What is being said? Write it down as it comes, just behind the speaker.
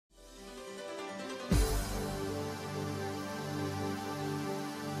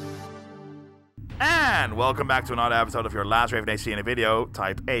And welcome back to another episode of your last Raven AC in a video,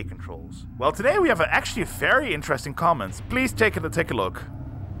 Type A controls. Well, today we have actually very interesting comments. Please take a look.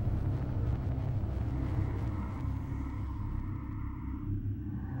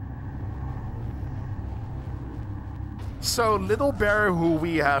 So, Little Bear, who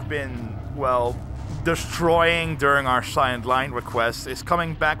we have been, well, destroying during our Silent Line request, is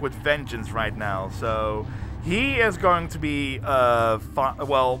coming back with vengeance right now. So, he is going to be,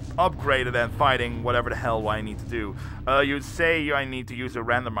 upgraded and fighting whatever the hell I need to do. You'd say I need to use a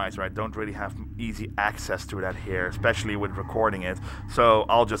randomizer. I don't really have easy access to that here, especially with recording it. So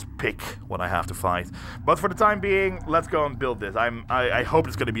I'll just pick what I have to fight. But for the time being, let's go and build this. I hope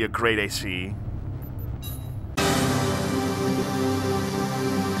it's going to be a great AC.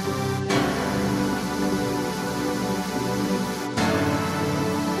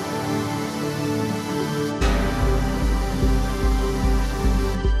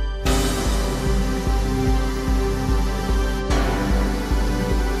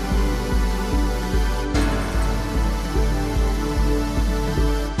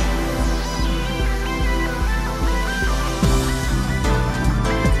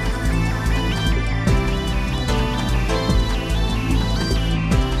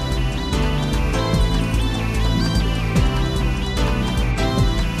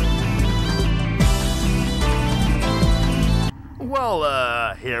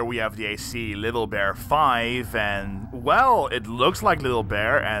 Here we have the AC Little Bear 5, and, well, it looks like Little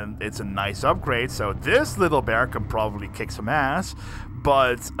Bear, and it's a nice upgrade, so this Little Bear can probably kick some ass,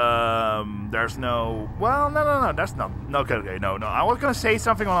 but, there's no, well, no, that's not, okay, no, I was gonna say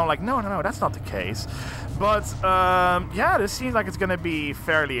something when I'm like, no, that's not the case, but, yeah, this seems like it's gonna be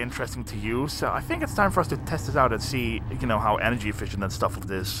fairly interesting to use, so I think it's time for us to test this out and see, you know, how energy efficient and stuff of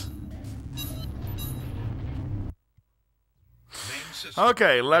this.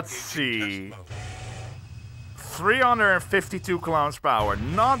 Okay, let's see. 352 kilometers per hour,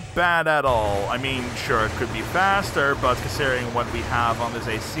 not bad at all. I mean, sure, it could be faster, but considering what we have on this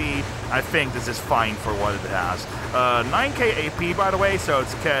AC, I think this is fine for what it has. 9k AP, by the way, so it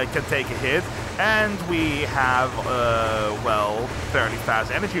can take a hit. And we have, well, fairly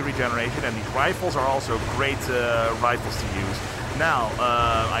fast energy regeneration, and these rifles are also great rifles to use. Now,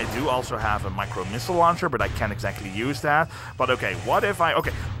 I do also have a micro missile launcher, but I can't exactly use that. But okay, what if I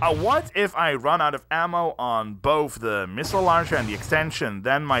run out of ammo on both the missile launcher and the extension?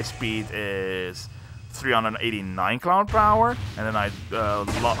 Then my speed is 389 kilometers per hour, and then I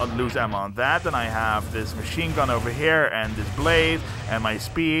lose ammo on that. Then I have this machine gun over here and this blade, and my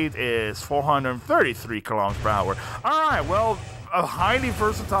speed is 433 kilometers per hour. All right, well, a highly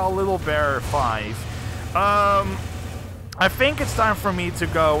versatile Little Bear 5. I think it's time for me to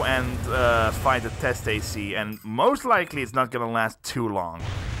go and find the test AC, and most likely it's not gonna last too long.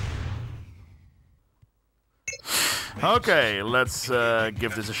 Okay, let's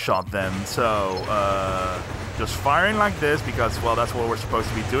give this a shot then. So, just firing like this because, well, that's what we're supposed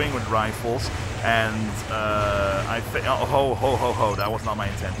to be doing with rifles. And I think, oh, that was not my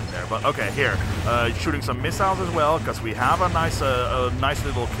intention there. But okay, here, shooting some missiles as well because we have a nice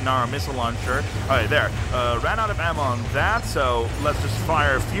little Kinara missile launcher. All right, there. Ran out of ammo on that, so let's just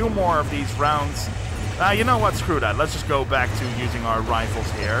fire a few more of these rounds. You know what? Screw that. Let's just go back to using our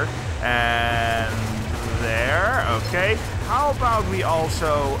rifles here. And there, okay. How about we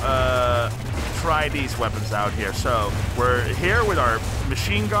also try these weapons out here? So we're here with our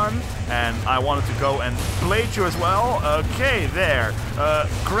machine gun, and I wanted to go and blade you as well. Okay, there.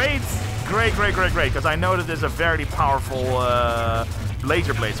 Great, because I know that there's a very powerful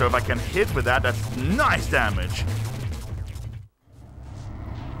laser blade. So if I can hit with that, that's nice damage.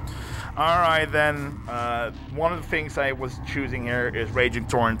 Alright then, one of the things I was choosing here is Raging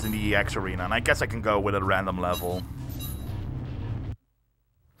Torrent in the EX Arena, and I guess I can go with a random level.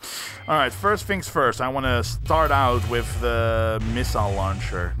 Alright, first things first, I want to start out with the missile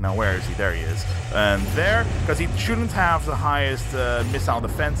launcher. Now where is he? There he is. And there, because he shouldn't have the highest missile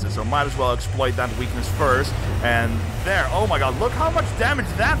defenses, so might as well exploit that weakness first. And there, oh my god, look how much damage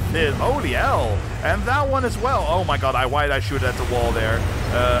that did, holy hell. And that one as well, oh my god, why did I shoot at the wall there?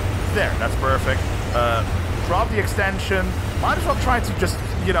 There, that's perfect. Drop the extension. Might as well try to just,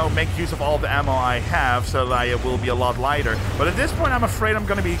 you know, make use of all the ammo I have so that I will be a lot lighter. But at this point, I'm afraid I'm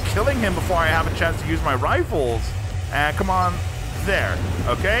going to be killing him before I have a chance to use my rifles. And come on, there.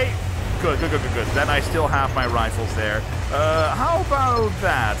 Okay, good. Then I still have my rifles there. How about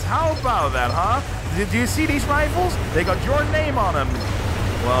that? Huh? Do you see these rifles? They got your name on them.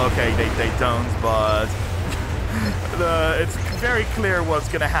 Well, okay, they don't, but it's very clear what's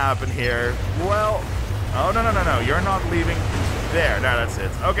gonna happen here. Well, oh, no, you're not leaving. There, that's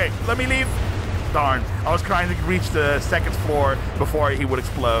it. Okay, let me leave. Darn, I was trying to reach the second floor before he would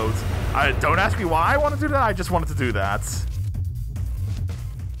explode. Don't ask me why I want to do that, I just wanted to do that.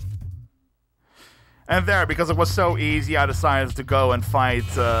 And there, because it was so easy, I decided to go and fight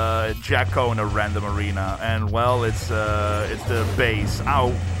Jacko in a random arena. And well, it's the base.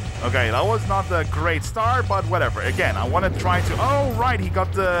 Ow. Okay, that was not a great start, but whatever. Again, I want to try to... Oh, right, he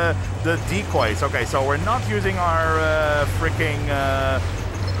got the decoys. Okay, so we're not using our freaking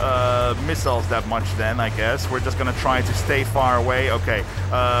missiles that much then, I guess. We're just going to try to stay far away. Okay,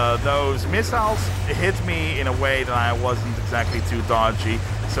 those missiles hit me in a way that I wasn't exactly too dodgy.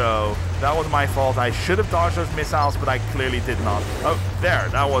 So that was my fault. I should have dodged those missiles, but I clearly did not. Oh, there,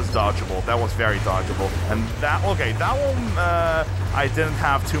 that was dodgeable. That was very dodgeable. And that, okay, that one, I didn't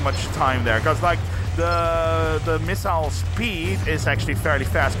have too much time there. Because, like, the missile speed is actually fairly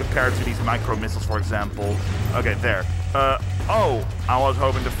fast compared to these micro missiles, for example. Okay, there. Oh, I was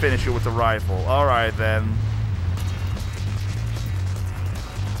hoping to finish it with the rifle. Alright, then.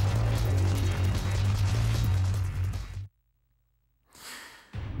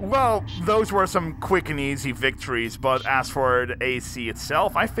 Well, those were some quick and easy victories, but as for the AC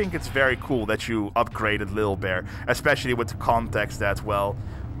itself, I think it's very cool that you upgraded Little Bear, especially with the context that, well,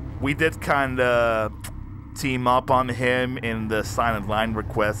 we did kinda team up on him in the Silent Line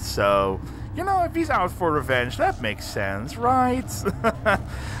request, so, you know, if he's out for revenge, that makes sense, right?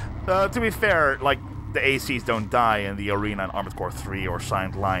 To be fair, like, the ACs don't die in the Arena in Armored Core 3 or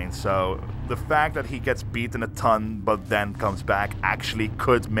Silent Line, so the fact that he gets beaten a ton but then comes back actually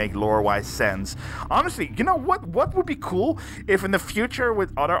could make lore-wise sense. Honestly, you know what would be cool if in the future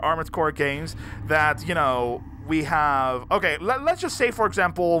with other Armored Core games that, you know, we have... Okay, let's just say, for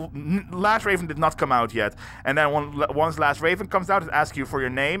example, Last Raven did not come out yet, and then once Last Raven comes out, it asks you for your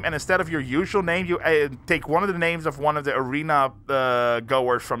name, and instead of your usual name, you take one of the names of one of the Arena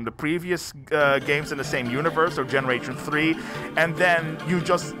goers from the previous games in the same universe, so Generation 3, and then you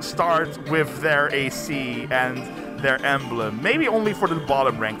just start with their AC and their emblem, maybe only for the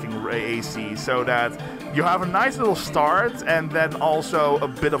bottom ranking AC, so that you have a nice little start and then also a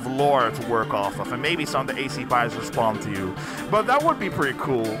bit of lore to work off of, and maybe some of the AC pies respond to you. But that would be pretty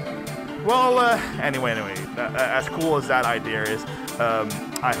cool. Well, anyway, as cool as that idea is,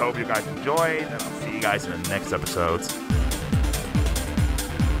 I hope you guys enjoyed, and I'll see you guys in the next episode.